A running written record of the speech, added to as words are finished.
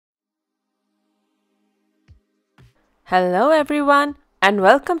Hello everyone and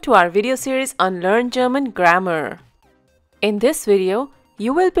welcome to our video series on Learn German Grammar. In this video,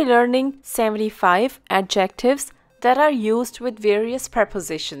 you will be learning 75 adjectives that are used with various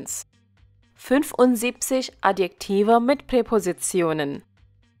prepositions. 75 Adjektive mit Präpositionen.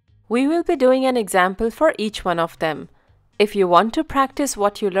 We will be doing an example for each one of them. If you want to practice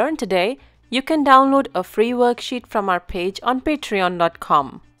what you learned today, you can download a free worksheet from our page on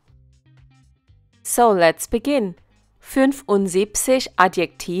patreon.com. So let's begin. 75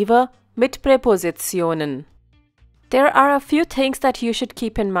 Adjektive mit Präpositionen. There are a few things that you should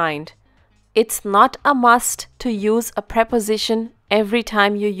keep in mind. It's not a must to use a preposition every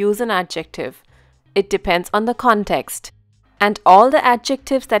time you use an adjective. It depends on the context. And all the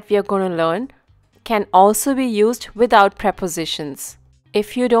adjectives that we are going to learn can also be used without prepositions,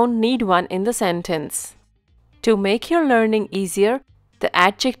 if you don't need one in the sentence. To make your learning easier, the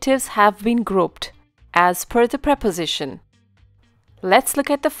adjectives have been grouped as per the preposition. Let's look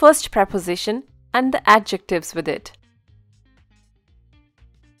at the first preposition and the adjectives with it.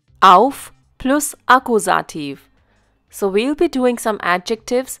 Auf plus Akkusativ. So we'll be doing some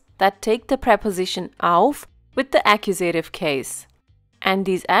adjectives that take the preposition auf with the accusative case. And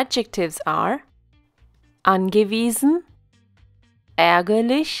these adjectives are angewiesen,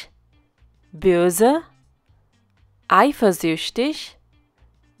 ärgerlich, böse, eifersüchtig,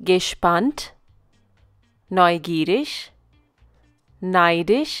 gespannt, neugierig,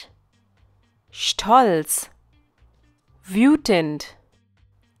 neidisch, stolz, wütend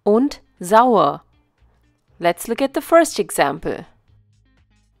und sauer. Let's look at the first example.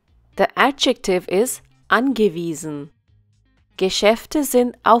 The adjective is angewiesen. Geschäfte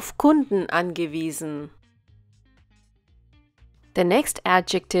sind auf Kunden angewiesen. The next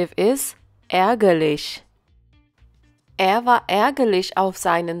adjective is ärgerlich. Er war ärgerlich auf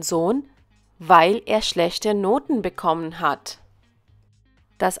seinen Sohn, weil er schlechte Noten bekommen hat.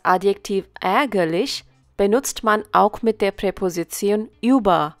 Das Adjektiv ärgerlich benutzt man auch mit der Präposition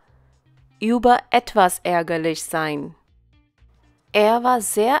über etwas ärgerlich sein. Er war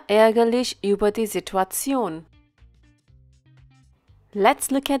sehr ärgerlich über die Situation.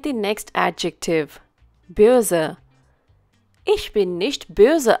 Let's look at the next adjective, böse. Ich bin nicht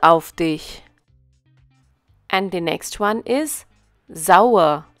böse auf dich. And the next one is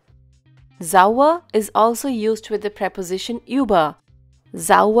sauer. Sauer is also used with the preposition über.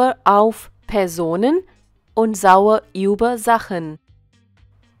 Sauer auf Personen und sauer über Sachen.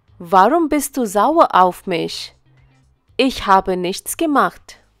 Warum bist du sauer auf mich? Ich habe nichts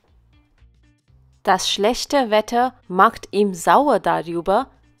gemacht. Das schlechte Wetter macht ihm sauer darüber,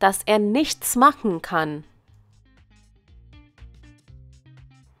 dass er nichts machen kann.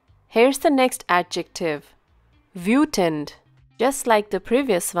 Here's the next adjective. Wütend. Just like the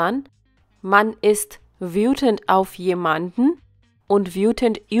previous one, man ist wütend auf jemanden und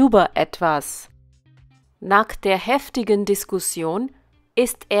wütend über etwas. Nach der heftigen Diskussion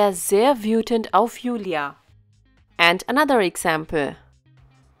ist er sehr wütend auf Julia. And another example.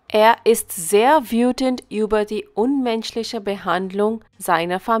 Er ist sehr wütend über die unmenschliche Behandlung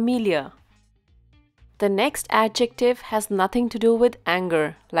seiner Familie. The next adjective has nothing to do with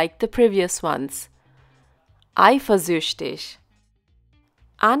anger, like the previous ones. Eifersüchtig.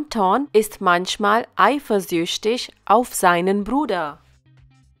 Anton ist manchmal eifersüchtig auf seinen Bruder.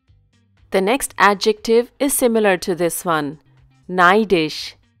 The next adjective is similar to this one.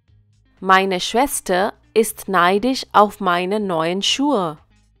 Neidisch. Meine Schwester ist neidisch auf meine neuen Schuhe.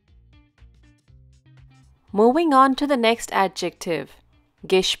 Moving on to the next adjective.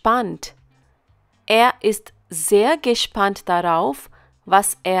 Gespannt. Er ist sehr gespannt darauf,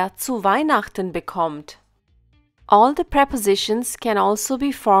 was er zu Weihnachten bekommt. All the prepositions can also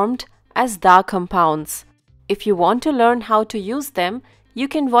be formed as da compounds. If you want to learn how to use them, you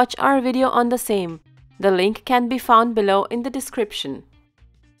can watch our video on the same. The link can be found below in the description.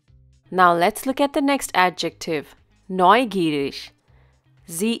 Now let's look at the next adjective. Neugierig.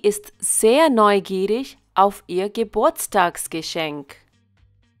 Sie ist sehr neugierig auf ihr Geburtstagsgeschenk.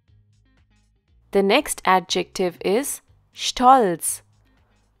 The next adjective is stolz.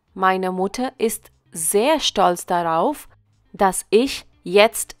 Meine Mutter ist sehr stolz darauf, dass ich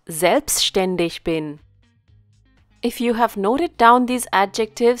jetzt selbstständig bin. If you have noted down these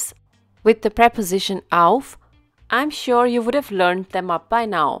adjectives with the preposition auf, I'm sure you would have learned them up by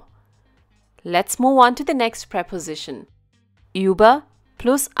now. Let's move on to the next preposition. Über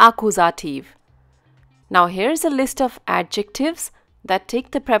plus Akkusativ. Now here's a list of adjectives that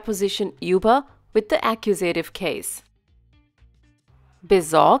take the preposition über with the accusative case.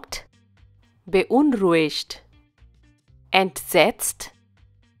 Besorgt, beunruhigt, entsetzt,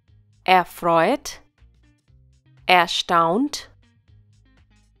 erfreut, erstaunt,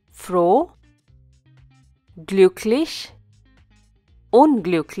 froh, glücklich,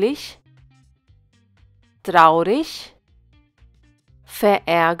 unglücklich, traurig,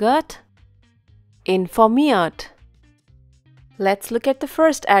 verärgert, informiert. Let's look at the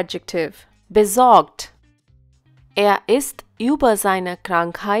first adjective, besorgt. Er ist über seine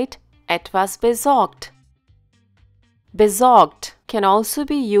Krankheit etwas besorgt. Besorgt can also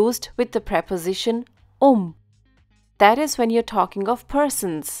be used with the preposition That is when you're talking of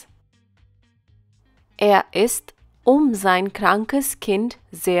persons. Er ist sein krankes Kind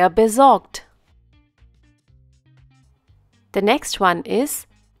sehr besorgt. The next one is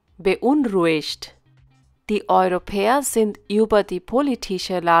beunruhigt. Die Europäer sind über die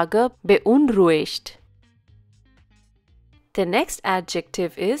politische Lage beunruhigt. The next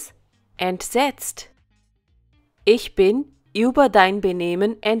adjective is entsetzt. Ich bin über dein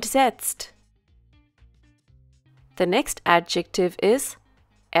Benehmen entsetzt. The next adjective is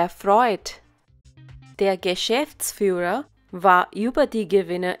erfreut. Der Geschäftsführer war über die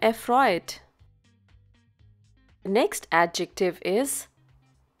Gewinne erfreut. The next adjective is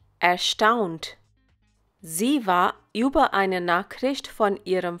erstaunt. Sie war über eine Nachricht von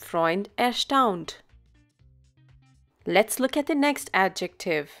ihrem Freund erstaunt. Let's look at the next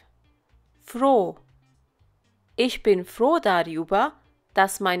adjective. Froh. Ich bin froh darüber,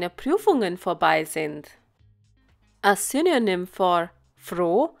 dass meine Prüfungen vorbei sind. A synonym for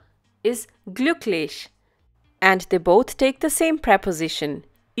froh is glücklich, and they both take the same preposition,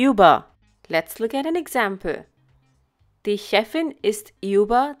 über. Let's look at an example. Die Chefin ist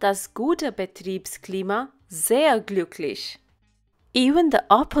über das gute Betriebsklima sehr glücklich. Even the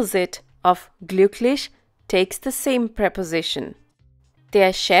opposite of glücklich takes the same preposition.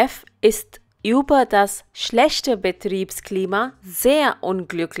 Der Chef ist über das schlechte Betriebsklima sehr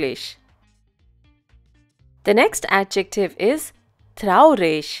unglücklich. The next adjective is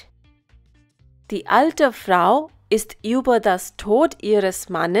traurig. Die alte Frau ist über das Tod ihres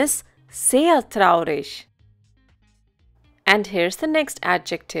Mannes sehr traurig. And here's the next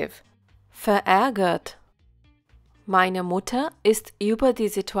adjective. Verärgert. Meine Mutter ist über die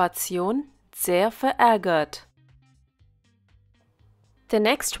Situation sehr verärgert. The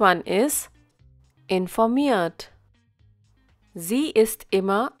next one is informiert. Sie ist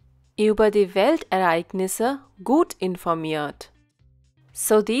immer über die Weltereignisse gut informiert.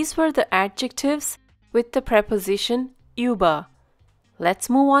 So these were the adjectives with the preposition über. Let's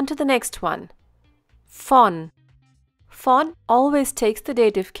move on to the next one. Von. Von always takes the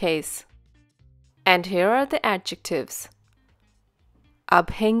dative case. And here are the adjectives.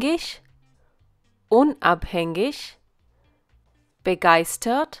 Abhängig, unabhängig,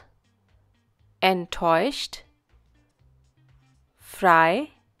 begeistert, enttäuscht, frei,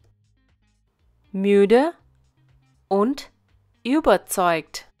 müde und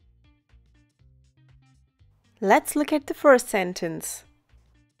überzeugt. Let's look at the first sentence.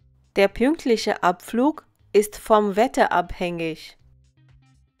 Der pünktliche Abflug ist vom Wetter abhängig.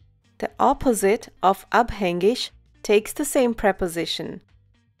 The opposite of abhängig takes the same preposition.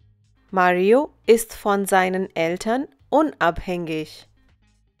 Mario ist von seinen Eltern unabhängig.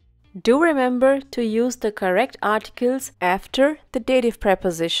 Do remember to use the correct articles after the dative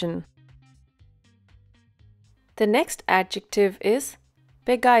preposition. The next adjective is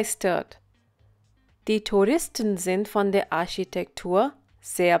begeistert. Die Touristen sind von der Architektur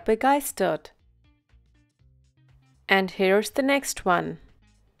sehr begeistert. And here's the next one.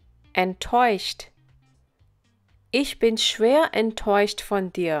 Enttäuscht. Ich bin schwer enttäuscht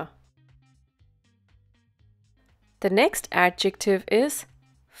von dir. The next adjective is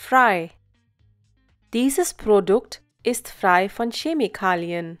frei. Dieses Produkt ist frei von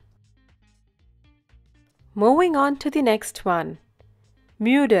Chemikalien. Moving on to the next one.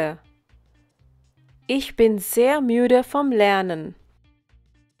 Müde. Ich bin sehr müde vom Lernen.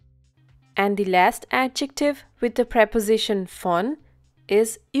 And the last adjective with the preposition von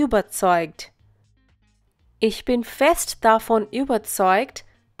is überzeugt. Ich bin fest davon überzeugt,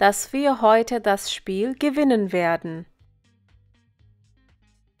 dass wir heute das Spiel gewinnen werden.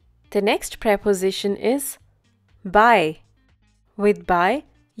 The next preposition is bei. With bei,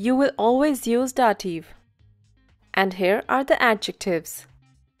 you will always use dative. And here are the adjectives.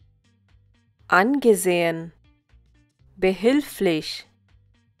 Angesehen, behilflich,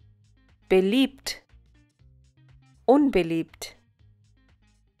 beliebt, unbeliebt.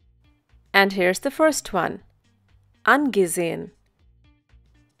 And here's the first one. Angesehen.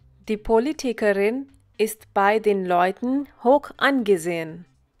 Die Politikerin ist bei den Leuten hoch angesehen.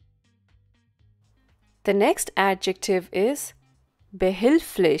 The next adjective is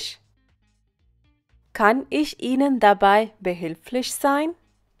behilflich. Kann ich Ihnen dabei behilflich sein?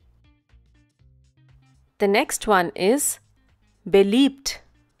 The next one is beliebt.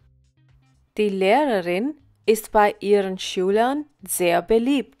 Die Lehrerin ist bei ihren Schülern sehr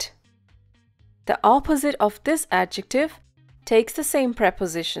beliebt. The opposite of this adjective takes the same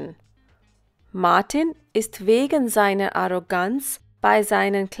preposition. Martin ist wegen seiner Arroganz bei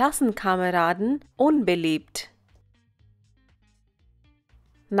seinen Klassenkameraden unbeliebt.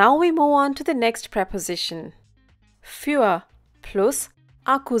 Now we move on to the next preposition. Für plus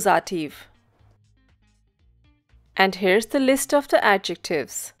Akkusativ. And here's the list of the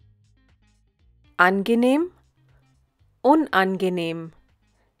adjectives. Angenehm, unangenehm,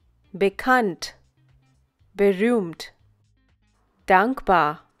 bekannt, berühmt,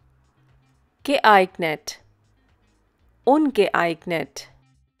 dankbar, geeignet, ungeeignet,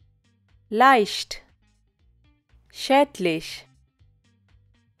 leicht, schädlich,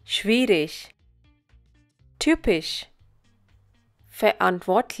 schwierig, typisch,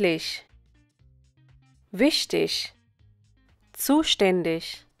 verantwortlich, wichtig,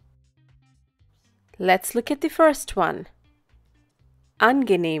 zuständig. Let's look at the first one.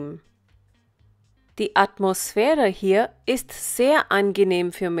 Angenehm. Die Atmosphäre hier ist sehr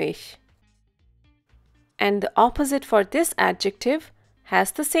angenehm für mich. And the opposite for this adjective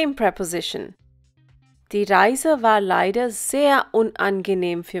has the same preposition. Die Reise war leider sehr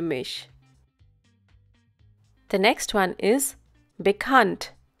unangenehm für mich. The next one is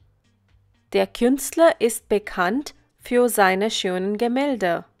bekannt. Der Künstler ist bekannt für seine schönen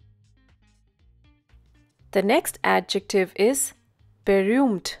Gemälde. The next adjective is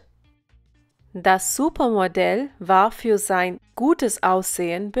berühmt. Das Supermodell war für sein gutes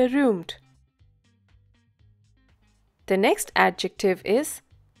Aussehen berühmt. The next adjective is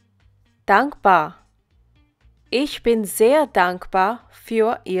dankbar. Ich bin sehr dankbar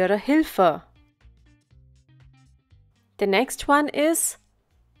für Ihre Hilfe. The next one is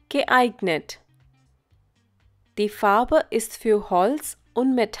geeignet. Die Farbe ist für Holz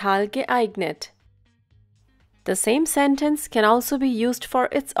und Metall geeignet. The same sentence can also be used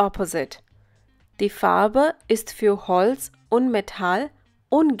for its opposite. Die Farbe ist für Holz und Metall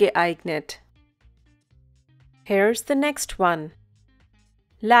ungeeignet. Here's the next one.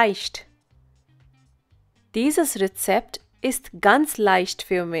 Leicht. Dieses Rezept ist ganz leicht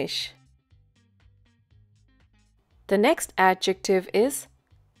für mich. The next adjective is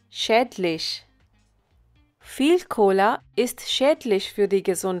schädlich. Viel Cola ist schädlich für die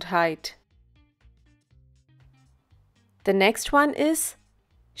Gesundheit. The next one is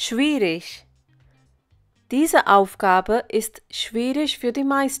schwierig. Diese Aufgabe ist schwierig für die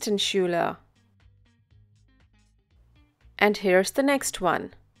meisten Schüler. And here's the next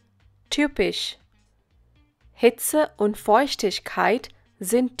one. Typisch. Hitze und Feuchtigkeit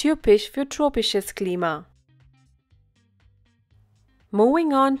sind typisch für tropisches Klima.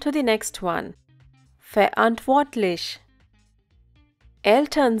 Moving on to the next one. Verantwortlich.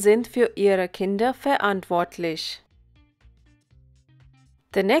 Eltern sind für ihre Kinder verantwortlich.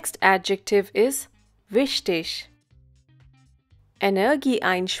 The next adjective is wichtig.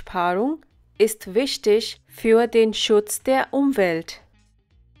 Energieeinsparung ist wichtig für den Schutz der Umwelt.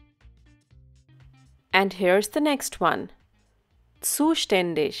 And here's the next one.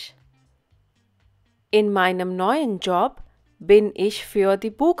 Zuständig. In meinem neuen Job bin ich für die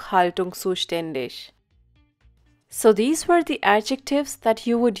Buchhaltung zuständig. So these were the adjectives that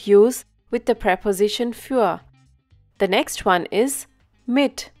you would use with the preposition für. The next one is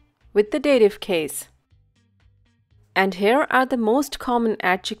mit with the dative case. And here are the most common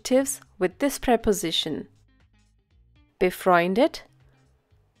adjectives with this preposition. Befreundet,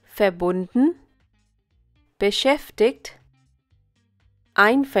 verbunden, beschäftigt,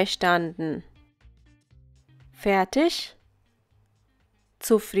 einverstanden, fertig,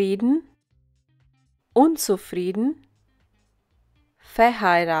 zufrieden, unzufrieden,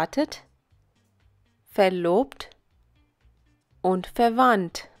 verheiratet, verlobt und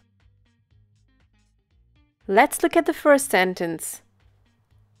verwandt. Let's look at the first sentence.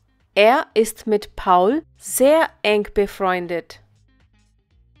 Er ist mit Paul sehr eng befreundet.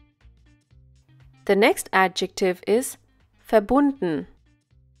 The next adjective is verbunden.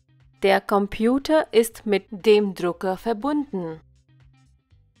 Der Computer ist mit dem Drucker verbunden.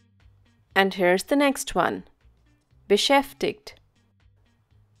 And here's the next one. Beschäftigt.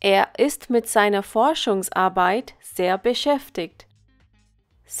 Er ist mit seiner Forschungsarbeit sehr beschäftigt.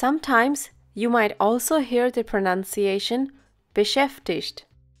 Sometimes you might also hear the pronunciation beschäftigt.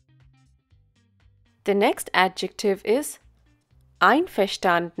 The next adjective is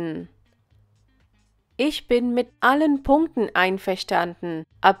einverstanden. Ich bin mit allen Punkten einverstanden,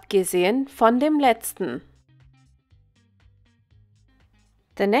 abgesehen von dem letzten.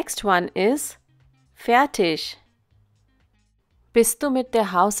 The next one is fertig. Bist du mit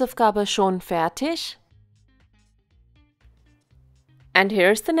der Hausaufgabe schon fertig? And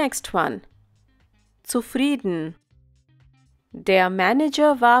here's the next one. Zufrieden. Der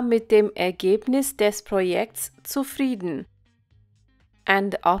Manager war mit dem Ergebnis des Projekts zufrieden.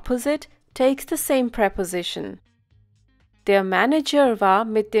 And the opposite takes the same preposition. Der Manager war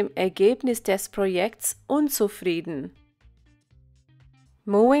mit dem Ergebnis des Projekts unzufrieden.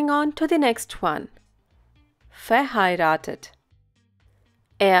 Moving on to the next one. Verheiratet.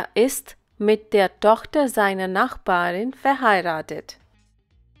 Er ist mit der Tochter seiner Nachbarin verheiratet.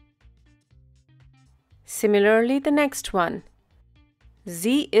 Similarly, the next one.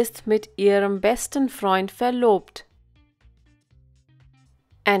 Sie ist mit ihrem besten Freund verlobt.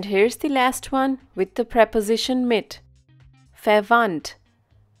 And here's the last one with the preposition mit. Verwandt.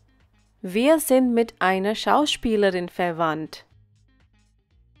 Wir sind mit einer Schauspielerin verwandt.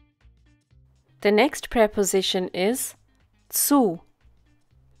 The next preposition is zu.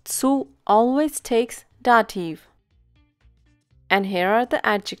 Zu always takes dative. And here are the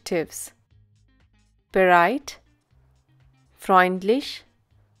adjectives. Bereit, freundlich,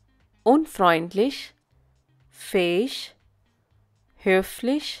 unfreundlich, fähig,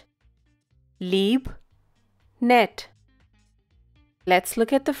 höflich, lieb, nett. Let's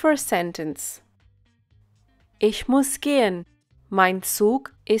look at the first sentence. Ich muss gehen. Mein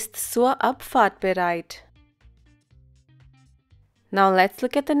Zug ist zur Abfahrt bereit. Now let's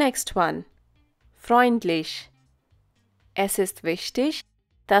look at the next one. Freundlich. Es ist wichtig,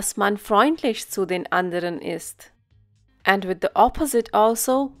 dass man freundlich zu den anderen ist. And with the opposite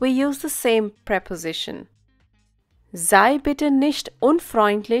also, we use the same preposition. Sei bitte nicht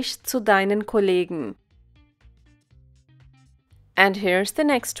unfreundlich zu deinen Kollegen. And here's the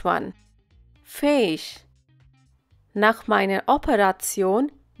next one. Fähig. Nach meiner Operation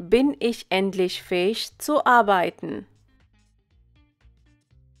bin ich endlich fähig zu arbeiten.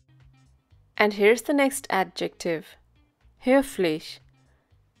 And here's the next adjective. Höflich.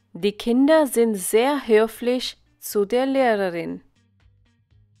 Die Kinder sind sehr höflich zu der Lehrerin.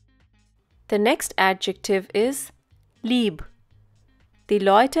 The next adjective is lieb. Die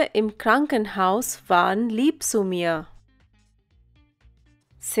Leute im Krankenhaus waren lieb zu mir.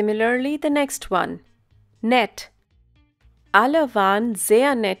 Similarly, the next one. Nett. Alle waren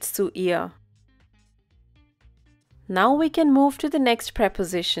sehr nett zu ihr. Now we can move to the next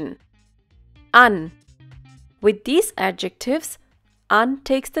preposition. An. With these adjectives, an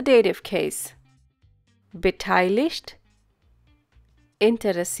takes the dative case. Beteiligt,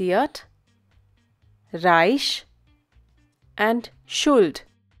 interessiert, reich, and schuld.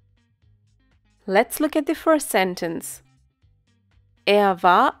 Let's look at the first sentence. Er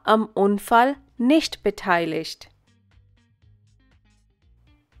war am Unfall nicht beteiligt.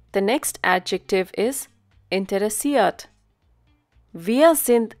 The next adjective is interessiert. Wir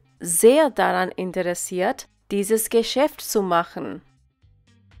sind sehr daran interessiert, dieses Geschäft zu machen.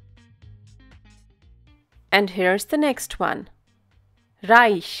 And here's the next one.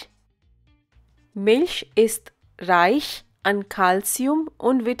 Reich. Milch ist reich an Calcium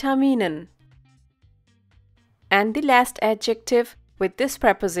und Vitaminen. And the last adjective with this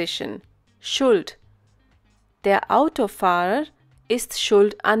preposition. Schuld. Der Autofahrer ist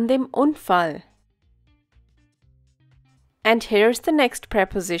schuld an dem Unfall. And here's the next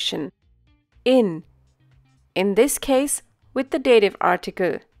preposition. In this case with the dative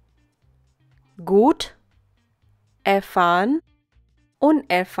article. Gut, erfahren,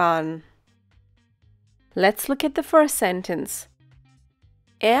 unerfahren. Let's look at the first sentence.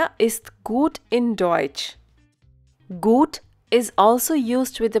 Er ist gut in Deutsch. Gut is also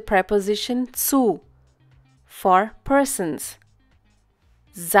used with the preposition zu for persons.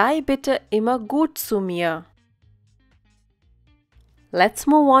 Sei bitte immer gut zu mir. Let's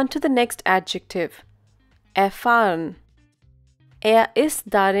move on to the next adjective. Erfahren. Er ist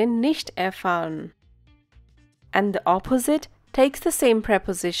darin nicht erfahren. And the opposite takes the same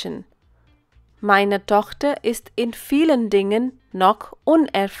preposition. Meine Tochter ist in vielen Dingen noch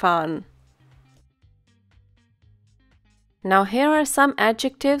unerfahren. Now here are some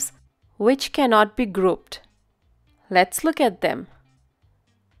adjectives which cannot be grouped. Let's look at them.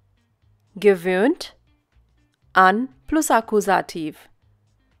 Gewöhnt, an plus Akkusativ.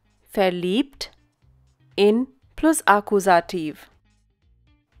 Verliebt, in plus Akkusativ.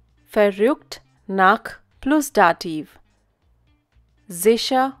 Verrückt, nach plus Dativ.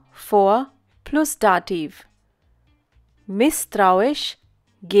 Sicher, vor plus Dativ. Misstrauisch,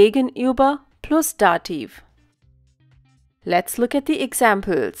 gegenüber plus Dativ. Let's look at the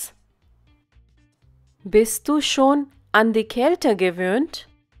examples. Bist du schon an die Kälte gewöhnt?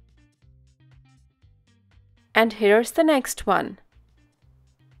 And here's the next one.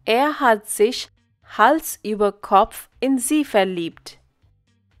 Hat sich Hals über Kopf in sie verliebt.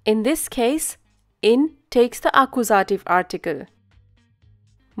 In this case, in takes the accusative article.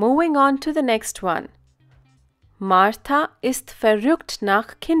 Moving on to the next one. Martha ist verrückt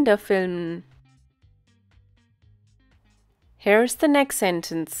nach Kinderfilmen. Here's the next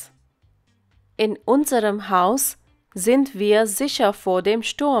sentence. In unserem Haus sind wir sicher vor dem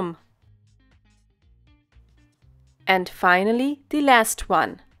Sturm. And finally, the last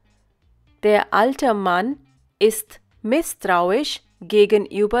one. Der alte Mann ist misstrauisch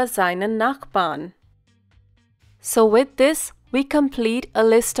gegenüber seinen Nachbarn. So with this, we complete a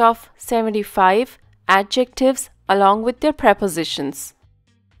list of 75 adjectives along with their prepositions.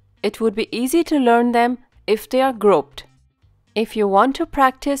 It would be easy to learn them if they are grouped. If you want to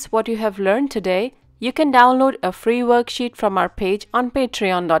practice what you have learned today, you can download a free worksheet from our page on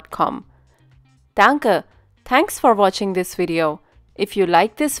patreon.com. Danke! Thanks for watching this video. If you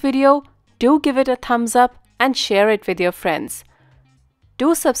like this video, do give it a thumbs up and share it with your friends.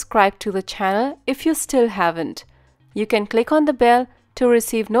 Do subscribe to the channel if you still haven't. You can click on the bell to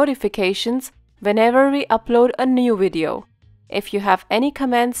receive notifications whenever we upload a new video. If you have any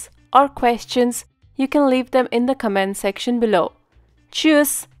comments or questions, you can leave them in the comment section below.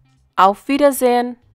 Tschüss! Auf Wiedersehen!